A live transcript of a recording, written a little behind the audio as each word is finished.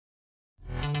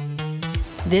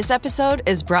This episode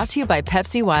is brought to you by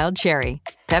Pepsi Wild Cherry.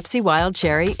 Pepsi Wild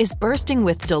Cherry is bursting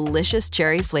with delicious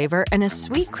cherry flavor and a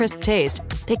sweet, crisp taste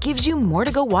that gives you more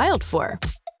to go wild for.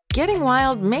 Getting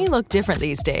wild may look different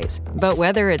these days, but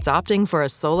whether it's opting for a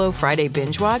solo Friday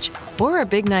binge watch or a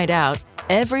big night out,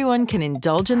 everyone can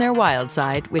indulge in their wild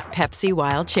side with Pepsi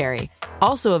Wild Cherry.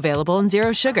 Also available in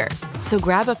Zero Sugar. So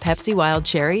grab a Pepsi Wild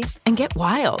Cherry and get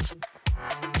wild.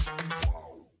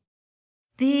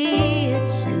 Be it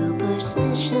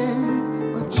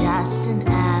superstition or just an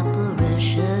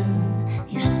apparition,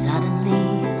 you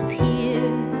suddenly appeared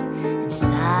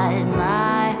inside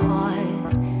my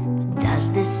heart. But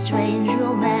does this strange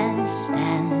romance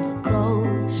stand a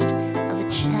ghost of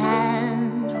a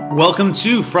chance? Welcome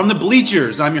to From the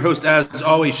Bleachers. I'm your host, as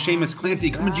always, Seamus Clancy,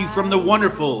 coming to you from the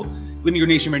wonderful Bleeding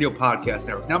Nation Radio Podcast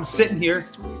Network. Now I'm sitting here.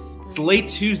 It's late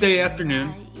Tuesday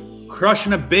afternoon.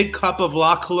 Crushing a big cup of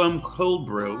La Colombe cold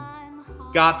brew.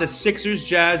 Got the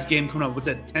Sixers-Jazz game coming up. What's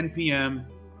at 10 p.m.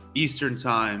 Eastern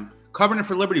time. Covering it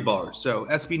for Liberty Ballers. So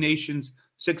SB Nation's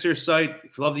Sixers site.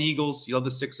 If you love the Eagles, you love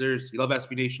the Sixers, you love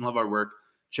SB Nation, love our work,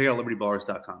 check out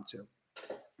libertyballers.com too.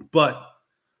 But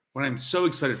what I'm so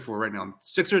excited for right now,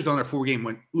 Sixers on their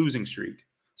 4-game losing streak.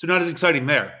 So not as exciting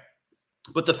there.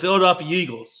 But the Philadelphia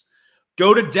Eagles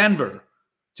go to Denver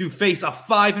to face a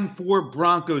 5-4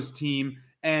 Broncos team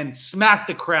and smack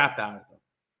the crap out of them,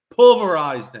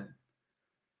 pulverize them.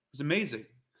 It was amazing.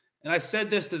 And I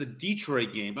said this to the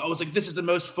Detroit game. I was like, this is the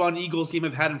most fun Eagles game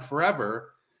I've had in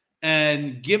forever.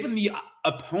 And given the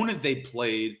opponent they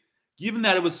played, given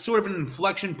that it was sort of an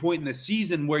inflection point in the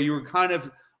season where you were kind of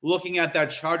looking at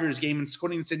that Chargers game and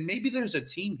squinting and saying, maybe there's a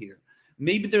team here.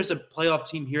 Maybe there's a playoff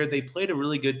team here. They played a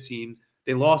really good team.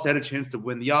 They lost, had a chance to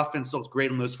win. The offense looked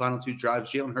great on those final 2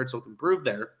 drives. Jalen Hurts looked improved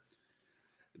there.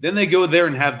 Then they go there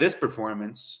and have this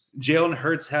performance. Jalen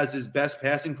Hurts has his best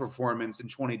passing performance in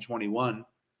 2021.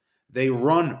 They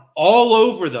run all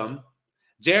over them.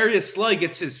 Darius Slay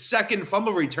gets his second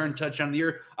fumble return touchdown of the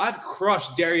year. I've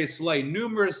crushed Darius Slay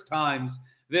numerous times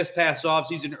this past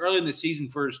offseason, early in the season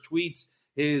for his tweets,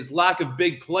 his lack of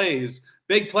big plays.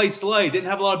 Big play Slay. Didn't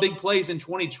have a lot of big plays in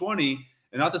 2020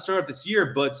 and not to start off this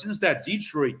year, but since that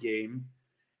Detroit game,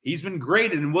 he's been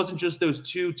great. And it wasn't just those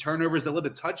 2 turnovers that led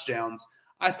to touchdowns.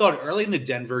 I thought early in the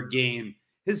Denver game,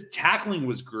 his tackling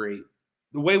was great.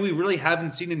 The way we really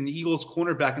haven't seen an Eagles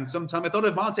cornerback in some time. I thought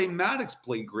Avonte Maddox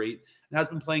played great and has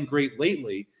been playing great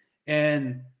lately.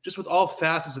 And just with all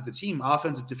facets of the team,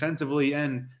 offensive, defensively,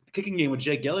 and the kicking game with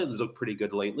Jake Elliott has looked pretty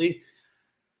good lately.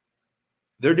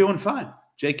 They're doing fine.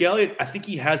 Jake Elliott, I think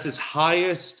he has his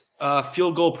highest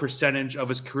field goal percentage of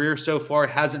his career so far.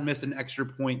 Hasn't missed an extra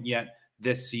point yet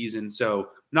this season. So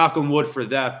knock on wood for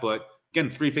that. But again,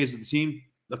 3 phases of the team.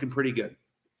 Looking pretty good.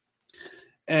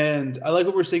 And I like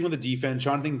what we're seeing with the defense.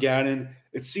 Jonathan Gannon,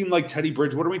 it seemed like Teddy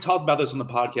Bridgewater, we talked about this on the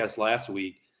podcast last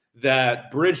week,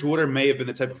 that Bridgewater may have been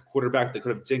the type of quarterback that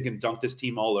could have dink and dunked this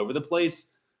team all over the place.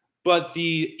 But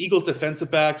the Eagles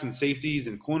defensive backs and safeties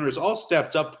and corners all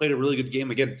stepped up, played a really good game.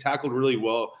 Again, tackled really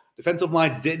well. Defensive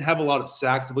line didn't have a lot of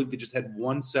sacks. I believe they just had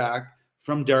 1 sack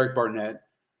from Derek Barnett,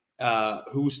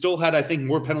 who still had, I think,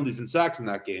 more penalties than sacks in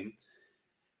that game.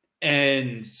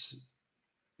 And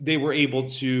they were able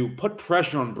to put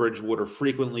pressure on Bridgewater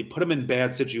frequently, put him in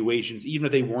bad situations, even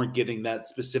if they weren't getting that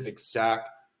specific sack.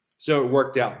 So it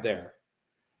worked out there.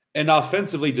 And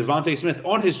offensively, Devontae Smith,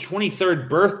 on his 23rd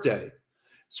birthday,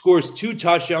 scores 2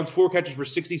 touchdowns, 4 catches for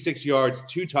 66 yards,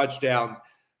 2 touchdowns.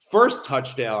 First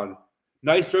touchdown,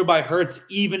 nice throw by Hurts,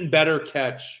 even better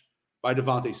catch by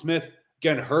Devontae Smith.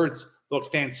 Again, Hurts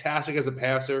looked fantastic as a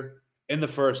passer in the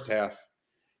first half.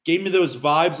 Gave me those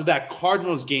vibes of that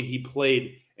Cardinals game he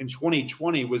played in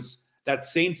 2020, was that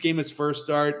Saints game, his first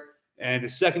start, and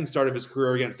his second start of his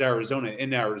career against Arizona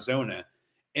in Arizona.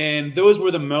 And those were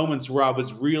the moments where I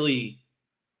was really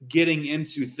getting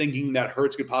into thinking that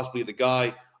Hurts could possibly be the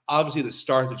guy. Obviously, the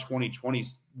start of the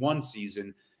 2021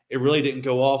 season, it really didn't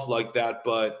go off like that,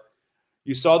 but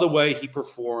you saw the way he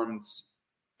performed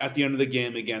at the end of the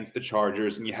game against the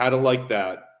Chargers, and you had to like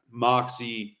that.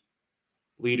 Moxie,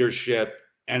 leadership,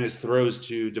 and his throws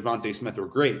to Devontae Smith were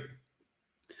great.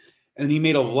 And he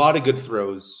made a lot of good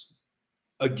throws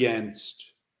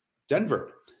against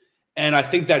Denver. And I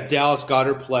think that Dallas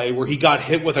Goedert play where he got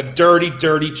hit with a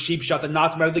dirty cheap shot that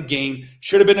knocked him out of the game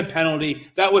should have been a penalty.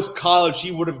 That was college.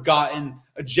 He would have gotten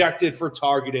ejected for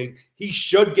targeting. He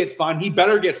should get fined. He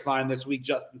better get fined this week,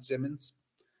 Justin Simmons.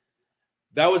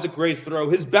 That was a great throw.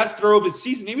 His best throw of his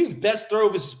season, maybe his best throw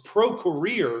of his pro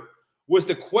career, was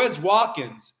to Quez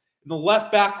Watkins in the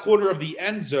left back corner of the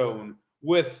end zone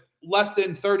with less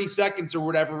than 30 seconds or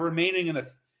whatever remaining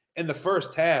in the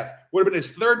first half. Would have been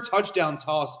his 3rd touchdown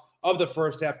toss of the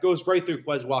first half. Goes right through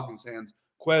Quez Watkins' hands.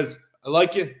 Quez, I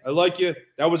like you. I like you.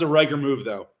 That was a Rager move,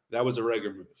 though. That was a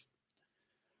Rager move.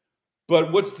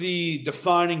 But what's the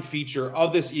defining feature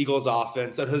of this Eagles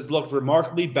offense that has looked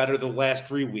remarkably better the last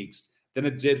 3 weeks than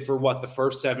it did for the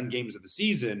first 7 games of the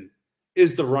season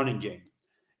is the running game.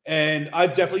 And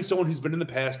I've definitely someone who's been in the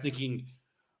past thinking,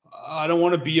 I don't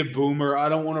want to be a boomer. I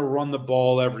don't want to run the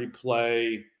ball every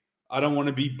play. I don't want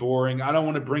to be boring. I don't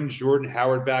want to bring Jordan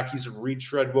Howard back. He's a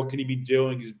retread. What can he be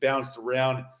doing? He's bounced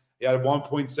around. He had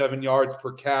 1.7 yards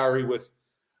per carry with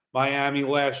Miami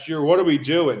last year. What are we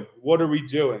doing? What are we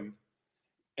doing?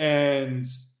 And,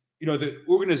 the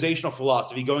organizational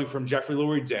philosophy going from Jeffrey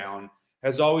Lurie down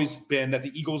has always been that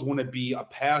the Eagles want to be a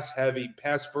pass-heavy,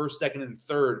 pass-first, second, and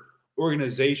third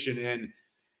organization. And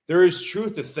there is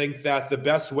truth to think that the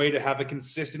best way to have a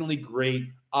consistently great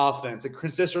offense, a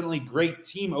consistently great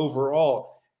team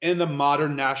overall in the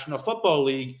modern National Football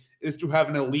League is to have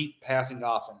an elite passing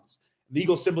offense. The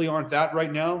Eagles simply aren't that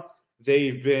right now.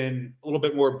 They've been a little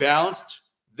bit more balanced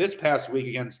this past week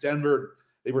against Denver.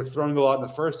 They were throwing a lot in the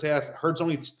first half. Hurts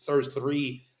only throws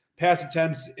 3 pass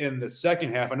attempts in the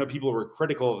second half. I know people were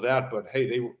critical of that, but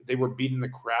hey, they were beating the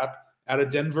crap out of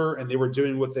Denver, and they were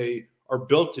doing what they are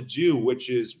built to do, which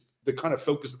is the kind of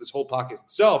focus of this whole podcast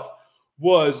itself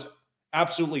was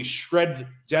absolutely shred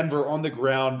Denver on the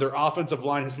ground. Their offensive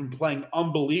line has been playing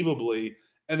unbelievably,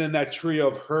 and then that trio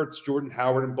of Hurts, Jordan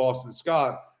Howard, and Boston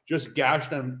Scott just gashed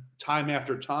them time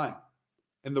after time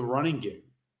in the running game.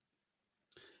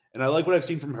 And I like what I've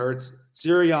seen from Hurts.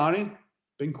 Sirianni,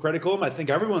 been critical of him. I think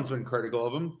everyone's been critical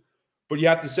of him. But you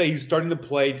have to say he's starting to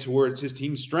play towards his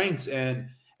team's strengths. And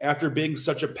after being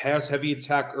such a pass-heavy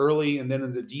attack early and then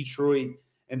in the Detroit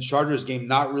and Chargers game,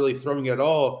 not really throwing it at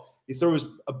all, he throws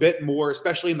a bit more,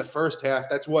 especially in the first half.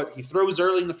 That's what he throws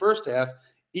early in the first half.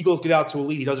 Eagles get out to a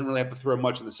lead. He doesn't really have to throw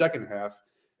much in the second half.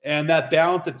 And that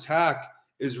balanced attack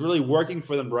is really working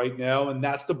for them right now. And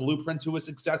that's the blueprint to a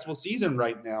successful season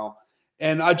right now.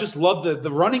 And I just love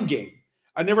the running game.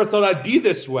 I never thought I'd be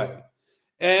this way.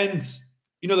 And,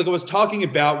 like I was talking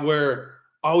about where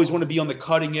I always want to be on the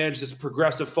cutting edge, this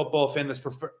progressive football fan, this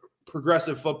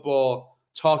progressive football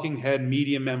talking head,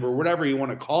 media member, whatever you want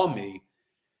to call me.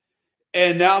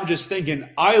 And now I'm just thinking,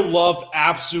 I love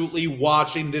absolutely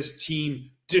watching this team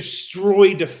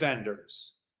destroy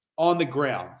defenders on the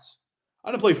grounds. I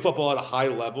don't play football at a high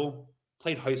level.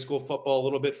 Played high school football a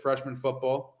little bit, freshman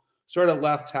football. Started at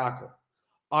left tackle.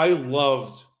 I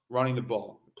loved running the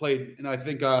ball. Played, and I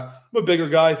think I'm a bigger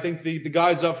guy. I think the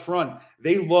guys up front,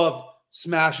 they love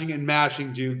smashing and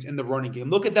mashing dudes in the running game.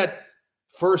 Look at that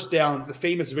first down, the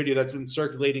famous video that's been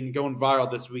circulating and going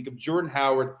viral this week of Jordan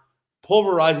Howard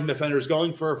pulverizing defenders,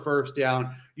 going for a first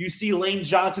down. You see Lane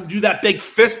Johnson do that big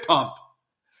fist pump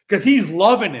because he's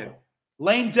loving it.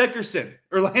 Landon Dickerson.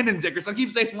 I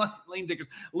keep saying Lane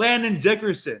Dickerson. Landon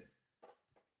Dickerson.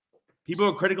 People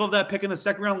are critical of that pick in the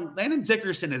second round. Landon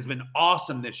Dickerson has been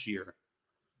awesome this year.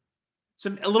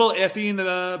 A little iffy in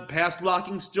the pass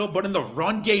blocking still, but in the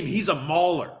run game, he's a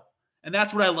mauler. And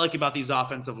that's what I like about these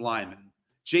offensive linemen.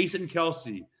 Jason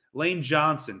Kelsey, Lane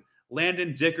Johnson,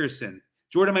 Landon Dickerson,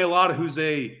 Jordan Mailata, who's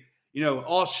a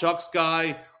all shucks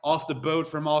guy off the boat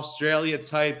from Australia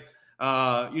type,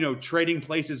 trading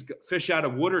places, fish out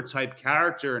of water type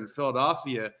character in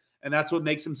Philadelphia. And that's what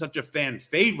makes him such a fan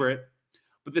favorite.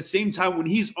 But at the same time, when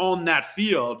he's on that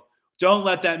field, don't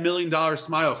let that $1 million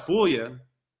smile fool you.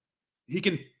 He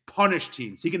can punish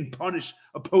teams. He can punish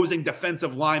opposing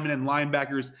defensive linemen and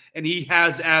linebackers, and he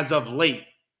has as of late.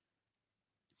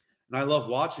 And I love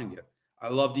watching it. I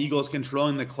love the Eagles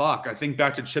controlling the clock. I think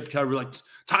back to Chip Kelly, like,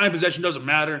 time of possession doesn't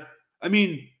matter. I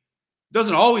mean, it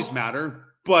doesn't always matter,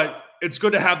 but it's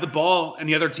good to have the ball and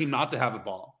the other team not to have the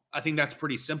ball. I think that's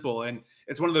pretty simple. And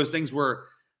it's one of those things where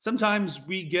sometimes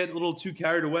we get a little too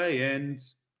carried away, and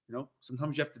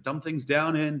sometimes you have to dumb things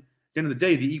down. And at the end of the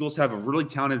day, the Eagles have a really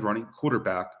talented running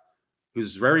quarterback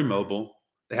who's very mobile.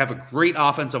 They have a great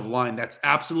offensive line that's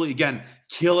absolutely, again,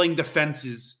 killing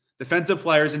defensive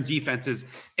players and defenses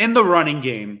in the running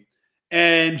game.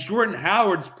 And Jordan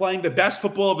Howard's playing the best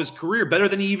football of his career, better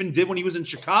than he even did when he was in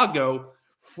Chicago,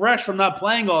 fresh from not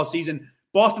playing all season.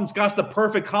 Boston Scott's the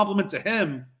perfect complement to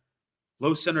him.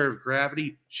 Low center of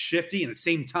gravity, shifty, and at the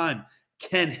same time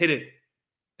can hit it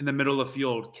in the middle of the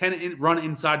field, can run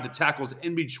inside the tackles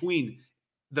in between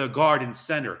the guard and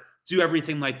center, do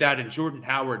everything like that. And Jordan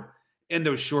Howard in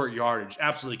those short yardage,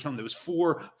 absolutely killing those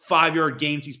 4-5 yard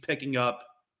gains he's picking up.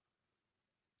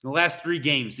 In the last 3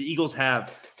 games, the Eagles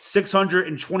have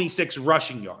 626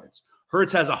 rushing yards.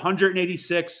 Hurts has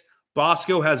 186.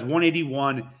 Bosco has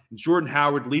 181. And Jordan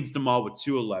Howard leads them all with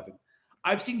 211.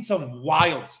 I've seen some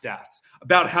wild stats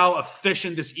about how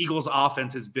efficient this Eagles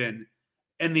offense has been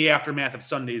in the aftermath of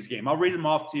Sunday's game. I'll read them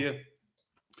off to you.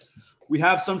 We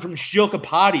have some from Shil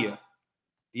Kapadia,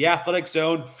 the Athletic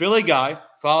Zone, Philly guy,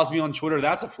 follows me on Twitter.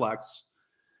 That's a flex.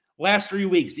 Last 3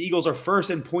 weeks, the Eagles are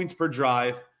first in points per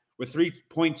drive with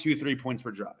 3.23 points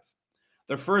per drive.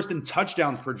 They're first in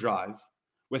touchdowns per drive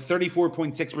with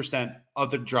 34.6%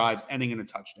 of the drives ending in a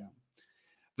touchdown.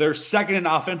 They're second in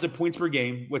offensive points per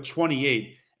game with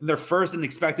 28, and they're first in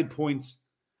expected points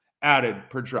added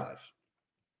per drive.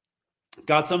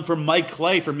 Got some from Mike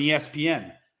Clay from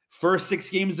ESPN. First 6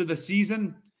 games of the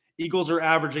season, Eagles are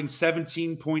averaging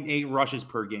 17.8 rushes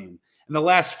per game. In the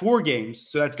last 4 games,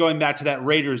 so that's going back to that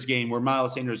Raiders game where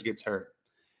Miles Sanders gets hurt,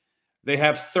 they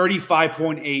have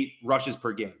 35.8 rushes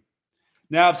per game.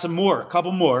 Now I have a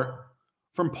couple more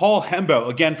from Paul Hembo,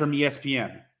 again from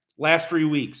ESPN. Last 3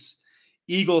 weeks,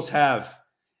 Eagles have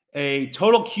a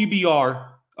total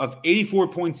QBR of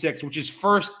 84.6, which is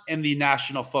first in the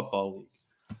National Football League.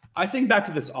 I think back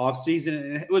to this offseason,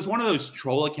 and it was one of those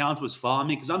troll accounts was following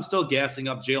me because I'm still gassing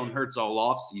up Jalen Hurts all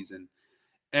offseason.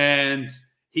 And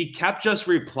he kept just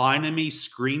replying to me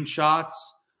screenshots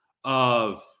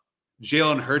of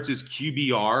Jalen Hurts'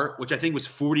 QBR, which I think was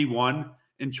 41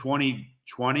 in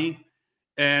 2020.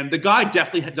 And the guy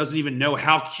definitely doesn't even know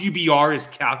how QBR is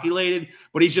calculated,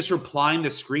 but he's just replying the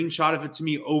screenshot of it to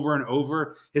me over and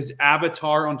over. His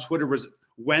avatar on Twitter was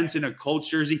Wentz in a Colts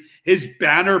jersey. His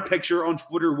banner picture on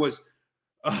Twitter was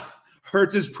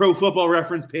Hurts' Pro Football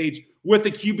Reference page with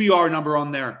the QBR number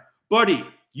on there. Buddy,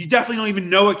 you definitely don't even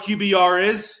know what QBR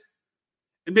is.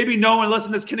 And maybe no one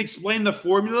listening to this can explain the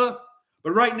formula.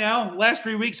 But right now, last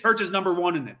 3 weeks, Hurts is number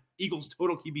 1 in it. Eagles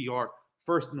total QBR,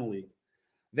 first in the league.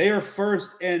 They are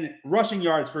first in rushing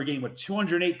yards per game with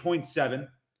 208.7.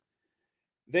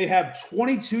 They have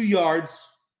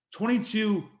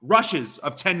 22 rushes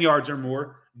of 10 yards or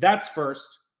more. That's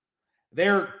first.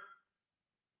 They're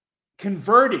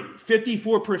converting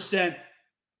 54%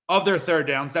 of their third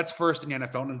downs. That's first in the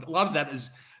NFL. And a lot of that is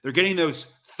they're getting those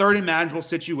third and manageable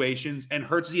situations, and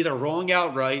Hurts is either rolling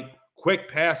out right, quick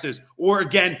passes, or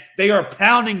again, they are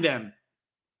pounding them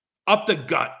up the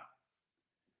gut.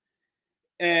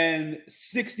 And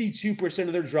 62%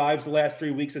 of their drives the last 3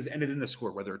 weeks has ended in a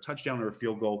score, whether a touchdown or a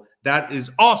field goal. That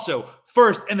is also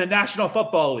first in the National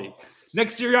Football League. Nick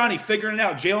Sirianni figuring it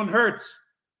out. Jalen Hurts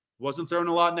wasn't throwing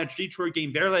a lot in that Detroit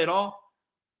game, barely at all.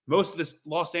 Most of this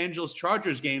Los Angeles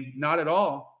Chargers game, not at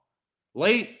all.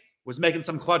 Late was making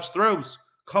some clutch throws.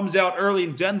 Comes out early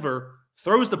in Denver,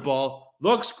 throws the ball,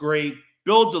 looks great,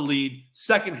 builds a lead,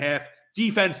 second half.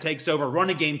 Defense takes over.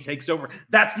 Running game takes over.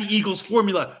 That's the Eagles'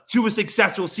 formula to a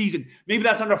successful season. Maybe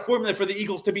that's not a formula for the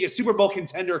Eagles to be a Super Bowl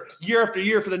contender year after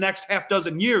year for the next half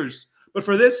dozen years. But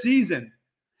for this season,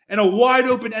 and a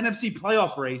wide-open NFC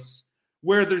playoff race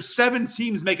where there's 7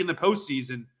 teams making the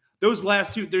postseason, those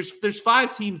last 2, there's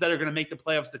 5 teams that are going to make the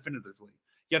playoffs definitively.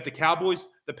 You have the Cowboys,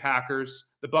 the Packers,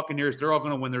 the Buccaneers. They're all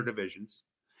going to win their divisions.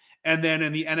 And then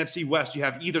in the NFC West, you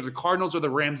have either the Cardinals or the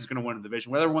Rams is going to win the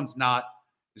division. Whether one's not,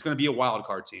 it's going to be a wild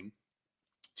card team.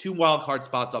 2 wild card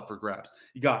spots up for grabs.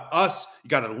 You got us, you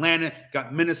got Atlanta, you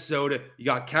got Minnesota, you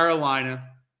got Carolina,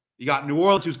 you got New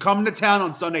Orleans, who's coming to town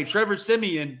on Sunday. Trevor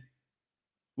Siemian,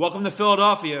 welcome to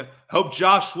Philadelphia. Hope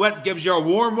Josh Sweat gives you a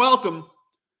warm welcome.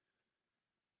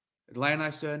 Atlanta, I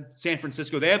said. San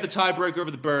Francisco, they have the tiebreaker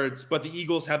over the Birds, but the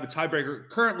Eagles have the tiebreaker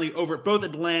currently over both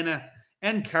Atlanta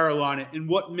and Carolina. And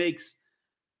what makes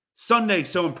Sunday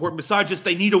so important, besides just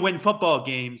they need to win football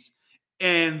games,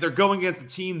 and they're going against a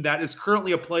team that is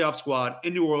currently a playoff squad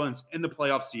in New Orleans in the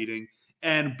playoff seeding,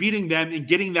 and beating them and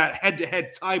getting that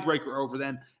head-to-head tiebreaker over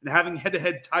them and having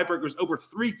head-to-head tiebreakers over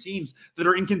 3 teams that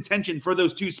are in contention for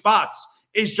those 2 spots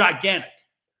is gigantic.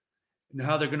 And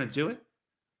how they're going to do it?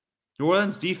 New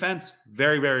Orleans defense,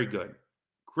 very, very good.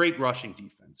 Great rushing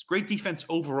defense. Great defense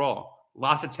overall.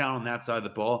 Lots of talent on that side of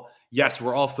the ball. Yes,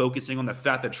 we're all focusing on the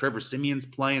fact that Trevor Siemian's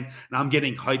playing, and I'm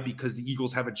getting hyped because the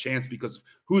Eagles have a chance because of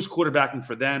who's quarterbacking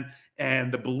for them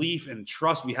and the belief and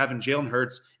trust we have in Jalen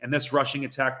Hurts and this rushing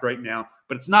attack right now.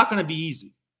 But it's not going to be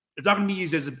easy. It's not going to be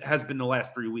easy as it has been the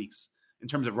last 3 weeks in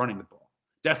terms of running the ball.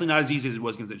 Definitely not as easy as it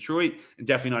was against Detroit, and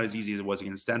definitely not as easy as it was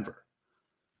against Denver.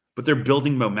 But they're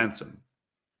building momentum.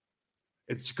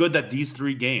 It's good that these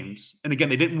 3 games, and again,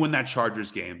 they didn't win that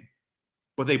Chargers game,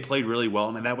 but they played really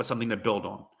well, and that was something to build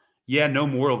on. Yeah, no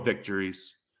moral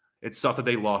victories. It sucked that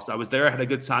they lost. I was there, I had a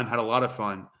good time, had a lot of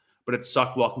fun, but it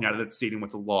sucked walking out of that stadium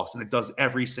with a loss, and it does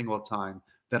every single time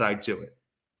that I do it.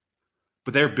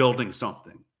 But they're building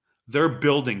something. They're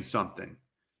building something.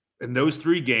 In those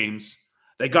 3 games,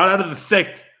 they got out of the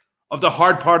thick of the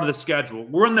hard part of the schedule.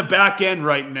 We're in the back end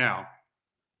right now.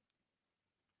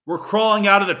 We're crawling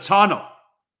out of the tunnel.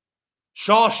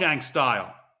 Shawshank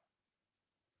style.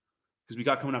 Because we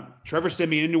got coming up Trevor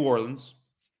Siemian in New Orleans.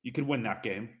 You could win that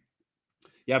game.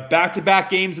 You have back-to-back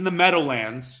games in the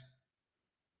Meadowlands.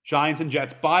 Giants and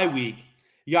Jets bye week.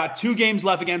 You got 2 games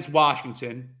left against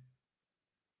Washington.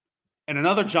 And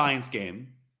another Giants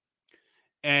game.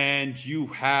 And you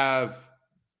have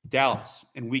Dallas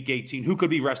in week 18, who could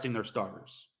be resting their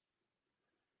starters.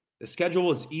 The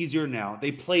schedule is easier now.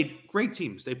 They played great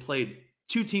teams. They played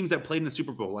 2 teams that played in the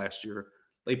Super Bowl last year.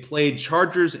 They played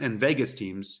Chargers and Vegas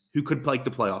teams who could play the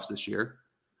playoffs this year.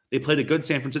 They played a good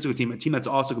San Francisco team, a team that's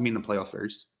also going to be in the playoff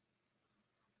race.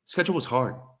 Schedule was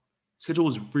hard. Schedule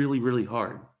was really, really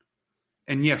hard.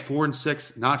 And yeah,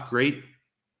 4-6, not great.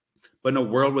 But in a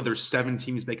world where there's 7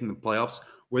 teams making the playoffs,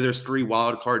 where there's 3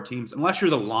 wild card teams, unless you're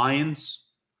the Lions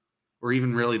or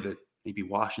even really maybe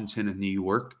Washington and New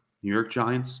York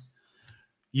Giants,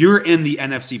 you're in the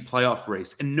NFC playoff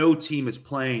race, and no team is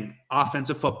playing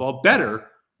offensive football better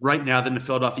right now than the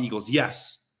Philadelphia Eagles.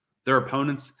 Yes, their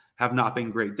opponents have not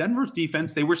been great. Denver's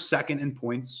defense, they were second in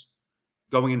points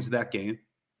going into that game.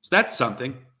 So that's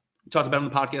something. We talked about it on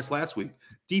the podcast last week.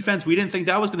 Defense, we didn't think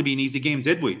that was going to be an easy game,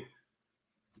 did we?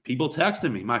 People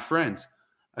texted me, my friends,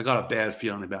 I got a bad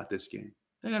feeling about this game.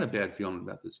 I got a bad feeling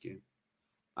about this game.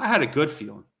 I had a good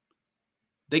feeling.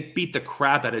 They beat the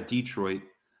crap out of Detroit.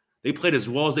 They played as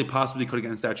well as they possibly could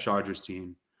against that Chargers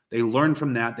team. They learned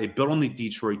from that. They built on the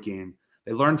Detroit game.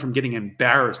 They learned from getting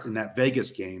embarrassed in that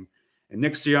Vegas game. And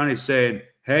Nick Sirianni is saying,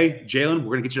 hey, Jalen,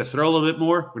 we're going to get you to throw a little bit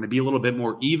more. We're going to be a little bit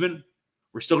more even.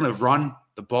 We're still going to run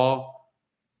the ball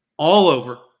all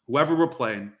over whoever we're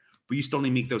playing, but you still need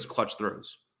to make those clutch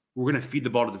throws. We're going to feed the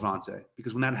ball to Devontae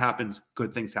because when that happens,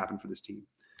 good things happen for this team.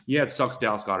 Yeah, it sucks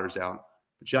Dallas Goedert's out.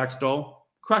 But Jack Stoll,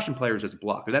 crushing players as a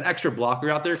blocker. That extra blocker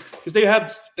out there,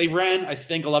 because they ran, I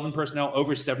think, 11 personnel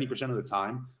over 70% of the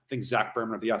time. I think Zach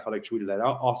Berman of The Athletic tweeted that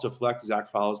out. Also, Flex,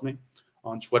 Zach follows me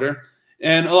on Twitter.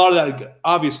 And a lot of that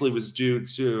obviously was due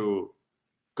to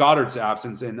Goddard's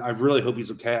absence, and I really hope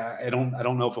he's okay. I don't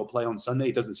know if he'll play on Sunday.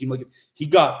 It doesn't seem like it. He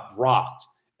got rocked.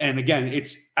 And again,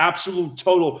 it's absolute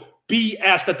total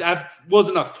BS that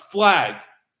wasn't a flag.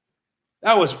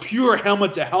 That was pure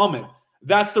helmet to helmet.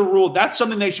 That's the rule. That's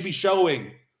something they should be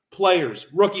showing players,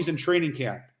 rookies in training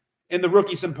camp, in the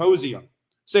rookie symposium,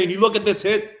 saying, you look at this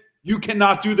hit, you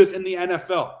cannot do this in the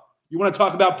NFL. You want to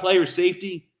talk about player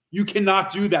safety? You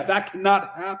cannot do that. That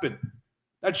cannot happen.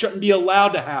 That shouldn't be allowed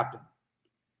to happen.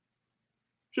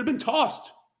 Should have been tossed.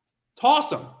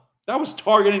 Toss him. That was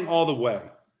targeting all the way.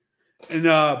 And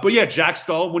but yeah, Jack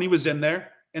Stoll, when he was in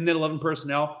there, and then 11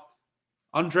 personnel,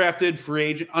 undrafted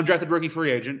rookie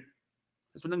free agent,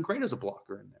 has been doing great as a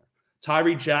blocker in there.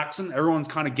 Tyree Jackson, everyone's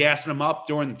kind of gassing him up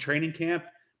during the training camp,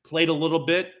 played a little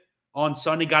bit on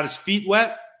Sunday, got his feet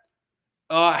wet,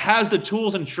 has the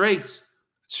tools and traits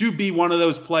to be one of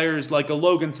those players like a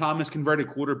Logan Thomas converted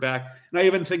quarterback. And I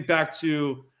even think back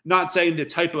to, not saying the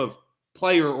type of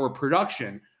player or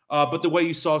production, but the way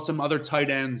you saw some other tight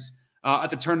ends at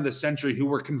the turn of the century who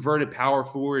were converted power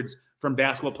forwards from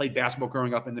basketball, played basketball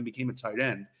growing up, and then became a tight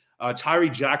end. Tyree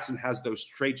Jackson has those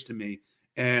traits to me.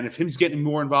 And if he's getting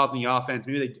more involved in the offense,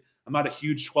 I'm not a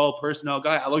huge 12 personnel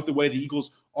guy. I like the way the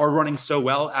Eagles are running so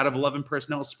well out of 11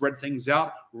 personnel, spread things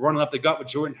out, running up the gut with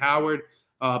Jordan Howard,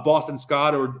 Boston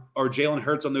Scott, or Jalen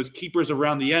Hurts on those keepers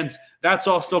around the ends. That's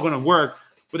all still going to work.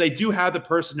 But they do have the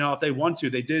personnel if they want to.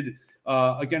 They did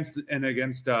against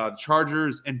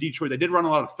Chargers and Detroit. They did run a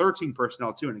lot of 13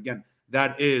 personnel too. And again,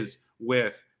 that is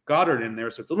with Goddard in there.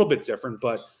 So it's a little bit different.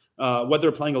 But whether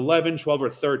they're playing 11, 12, or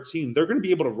 13, they're going to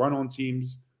be able to run on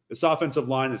teams. This offensive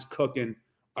line is cooking.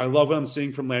 I love what I'm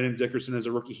seeing from Landon Dickerson as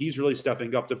a rookie. He's really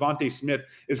stepping up. Devontae Smith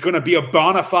is going to be a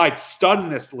bona fide stud in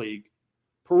this league.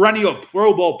 Perennial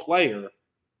Pro Bowl player.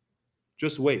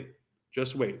 Just wait.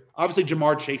 Just wait. Obviously,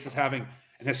 Jamar Chase is having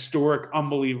an historic,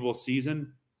 unbelievable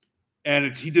season.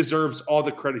 And he deserves all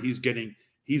the credit he's getting.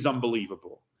 He's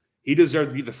unbelievable. He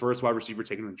deserved to be the first wide receiver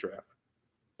taken in the draft.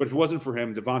 But if it wasn't for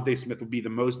him, Devontae Smith would be the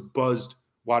most buzzed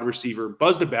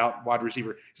about wide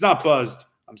receiver. He's not buzzed.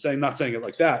 Not saying it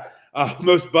like that.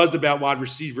 Most buzzed about wide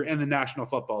receiver in the National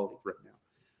Football League right now.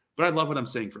 But I love what I'm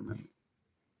saying from him.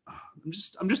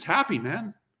 I'm just happy,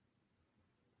 man.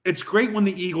 It's great when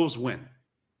the Eagles win.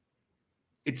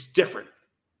 It's different.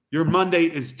 Your Monday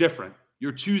is different.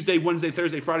 Your Tuesday, Wednesday,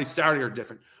 Thursday, Friday, Saturday are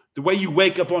different. The way you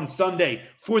wake up on Sunday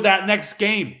for that next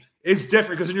game is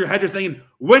different because in your head you're thinking,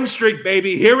 win streak,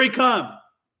 baby, here we come.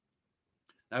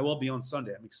 I will be on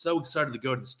Sunday. I'm so excited to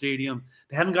go to the stadium.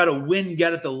 They haven't got a win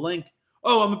yet at the Link.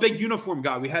 Oh, I'm a big uniform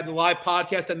guy. We had the live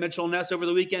podcast at Mitchell & Ness over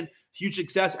the weekend. Huge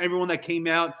success. Everyone that came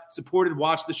out, supported,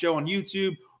 watched the show on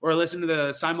YouTube or listen to the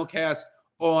simulcast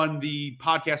on the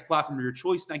podcast platform of your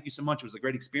choice, thank you so much. It was a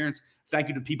great experience. Thank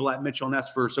you to people at Mitchell &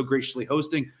 Ness for so graciously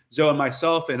hosting, Zoe and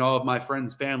myself and all of my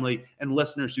friends, family, and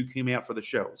listeners who came out for the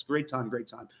show. It was a great time, great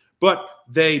time. But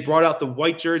they brought out the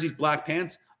white jerseys, black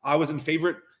pants. I was in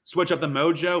favorite. Switch up the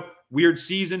mojo. Weird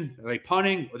season. Are they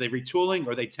punting? Are they retooling?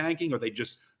 Are they tanking? Are they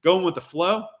just going with the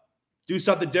flow? Do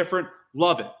something different.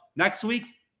 Love it. Next week,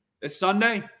 this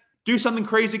Sunday, do something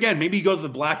crazy again. Maybe you go to the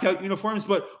blackout uniforms,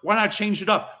 but why not change it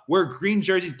up? Wear green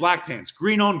jerseys, black pants,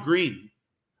 green on green.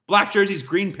 Black jerseys,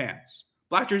 green pants.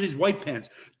 Black jerseys, white pants.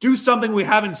 Do something we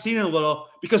haven't seen in a little,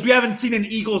 because we haven't seen an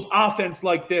Eagles offense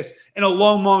like this in a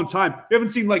long, long time. We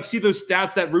haven't seen, see those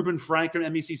stats that Ruben Frank from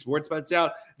NBC Sports puts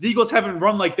out? The Eagles haven't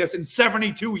run like this in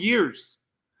 72 years.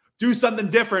 Do something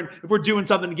different if we're doing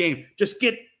something in the game. Just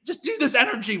do this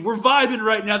energy. We're vibing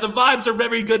right now. The vibes are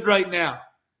very good right now.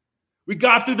 We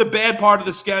got through the bad part of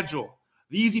the schedule.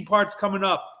 The easy part's coming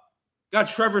up. Got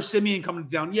Trevor Siemian coming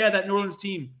down. Yeah, that New Orleans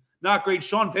team, not great.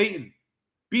 Sean Payton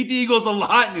beat the Eagles a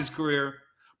lot in his career,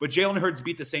 but Jalen Hurts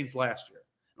beat the Saints last year.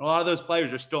 And a lot of those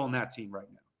players are still on that team right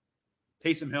now.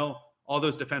 Taysom Hill, all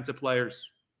those defensive players.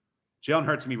 Jalen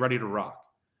Hurts to be ready to rock.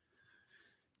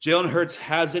 Jalen Hurts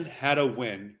hasn't had a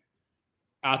win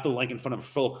at the Linc in front of a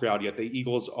full crowd yet. The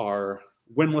Eagles are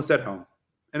winless at home,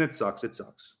 and it sucks. It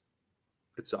sucks.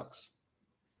 It sucks.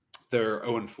 They're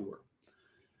 0-4.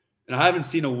 And I haven't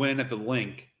seen a win at the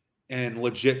Linc in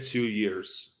legit 2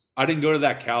 years. I didn't go to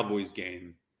that Cowboys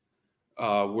game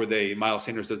where Miles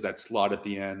Sanders does that slot at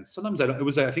the end. Sometimes I think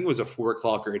it was a 4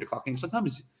 o'clock or 8 o'clock game.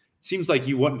 Sometimes it seems like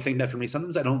you wouldn't think that for me.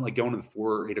 Sometimes I don't like going to the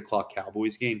 4 or 8 o'clock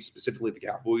Cowboys games, specifically the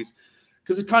Cowboys,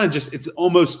 because it kind of it's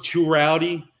almost too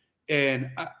rowdy. And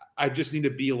I just need to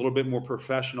be a little bit more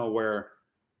professional, where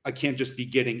I can't just be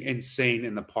getting insane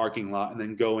in the parking lot and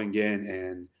then going in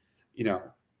and,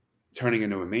 turning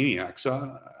into a maniac.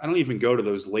 So I don't even go to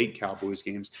those late Cowboys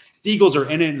games. If the Eagles are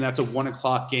in it and that's a 1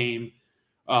 o'clock game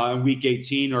in week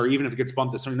 18, or even if it gets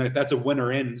bumped to Sunday night, if that's a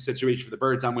winner in situation for the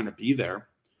Birds, I'm going to be there.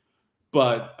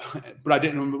 But I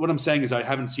didn't. What I'm saying is I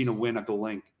haven't seen a win at the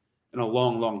Linc in a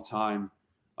long, long time.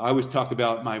 I always talk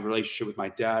about my relationship with my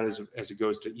dad as it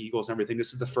goes to Eagles and everything.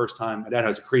 This is the first time. My dad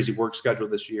has a crazy work schedule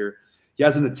this year. He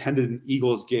hasn't attended an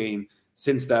Eagles game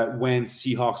since that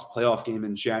Seahawks playoff game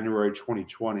in January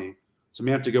 2020. So I'm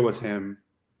going to have to go with him,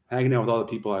 hanging out with all the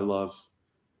people I love.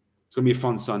 It's going to be a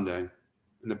fun Sunday, and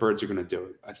the Birds are going to do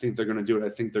it. I think they're going to do it. I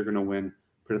think they're going to win,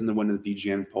 put them to win in the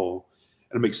BGN poll.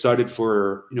 And I'm excited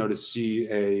for, to see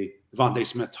a Devontae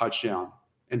Smith touchdown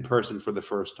in person for the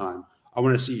first time. I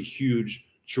want to see a huge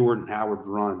Jordan Howard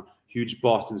run, huge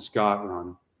Boston Scott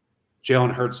run.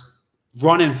 Jalen Hurts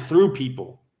running through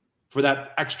people for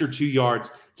that extra 2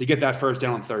 yards to get that first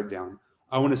down on third down.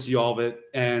 I want to see all of it.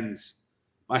 And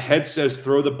my head says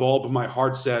throw the ball, but my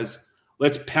heart says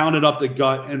let's pound it up the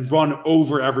gut and run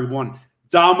over everyone.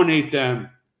 Dominate them.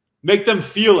 Make them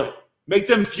feel it. Make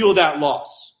them feel that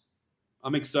loss.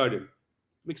 I'm excited.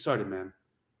 I'm excited, man.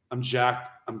 I'm jacked.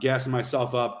 I'm gassing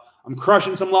myself up. I'm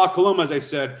crushing some La Coloma, as I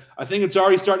said. I think it's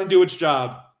already starting to do its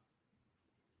job.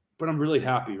 But I'm really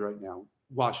happy right now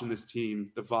watching this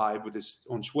team, the vibe with this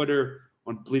on Twitter,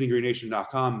 on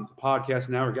bleedinggreennation.com, the podcast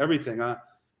network, everything.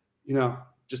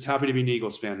 Just happy to be an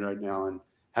Eagles fan right now, and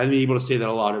haven't been able to say that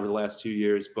a lot over the last 2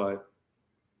 years, but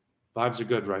vibes are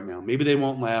good right now. Maybe they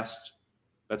won't last.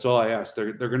 That's all I ask.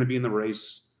 They're going to be in the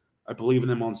race. I believe in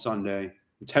them on Sunday.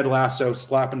 Ted Lasso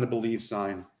slapping the believe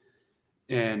sign,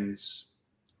 and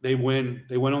they win.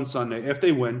 They win on Sunday. If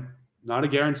they win, not a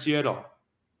guarantee at all.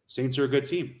 Saints are a good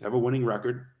team. They have a winning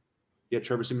record. Yet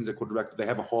Trevor Siemian's a quarterback. They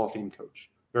have a Hall of Fame coach.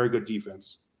 Very good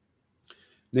defense.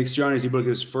 Nick Sirianni is able to get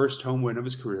his first home win of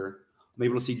his career. I'm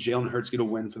able to see Jalen Hurts get a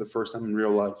win for the first time in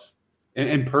real life.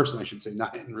 In person, I should say,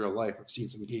 not in real life. I've seen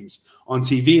some games on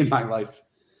TV in my life.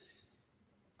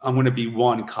 I'm going to be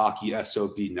one cocky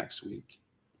SOB next week.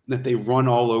 And if they run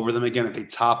all over them again, if they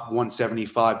top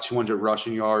 175, 200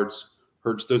 rushing yards,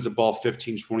 Hurts throws the ball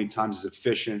 15, 20 times, is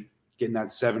efficient, getting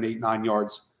that 7, 8, 9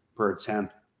 yards per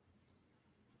attempt,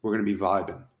 we're going to be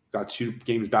vibing. Got 2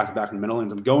 games back-to-back in the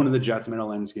Meadowlands. I'm going to the Jets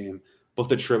Meadowlands game.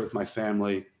 Booked a trip with my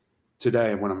family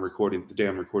today when the day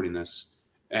I'm recording this.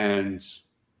 And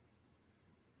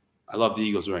I love the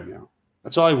Eagles right now.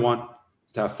 That's all I want,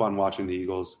 is to have fun watching the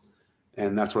Eagles.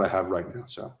 And that's what I have right now.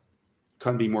 So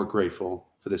couldn't be more grateful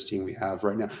for this team we have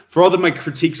right now. For all of my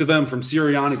critiques of them, from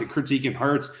Sirianni to critiquing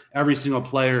Hurts, every single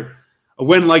player, a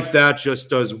win like that just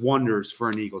does wonders for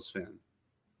an Eagles fan.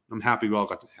 I'm happy we all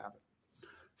got to have it.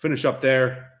 Finish up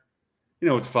there. You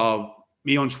know what to follow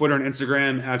me on Twitter and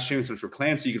Instagram at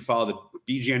Seamus_Clancy. You can follow the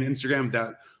BGN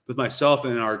Instagram with myself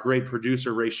and our great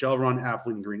producer, Ray Shellrun, at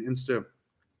Bleeding Green Insta.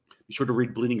 Be sure to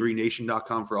read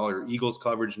bleedinggreennation.com for all your Eagles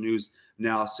coverage, news,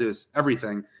 analysis,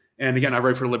 everything. And again, I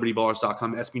write for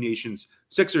libertyballers.com, SB Nation's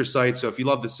Sixers site. So if you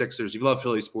love the Sixers, if you love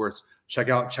Philly sports, check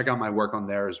out my work on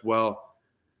there as well.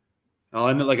 I'll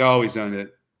end it like I always end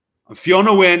it. I'm feeling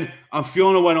a win. I'm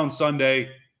feeling a win on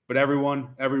Sunday. But everyone,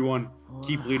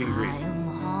 keep bleeding green. I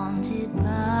am haunted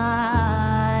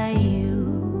by you.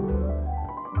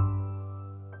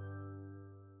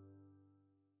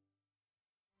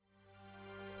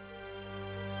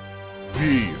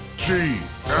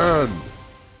 BGN.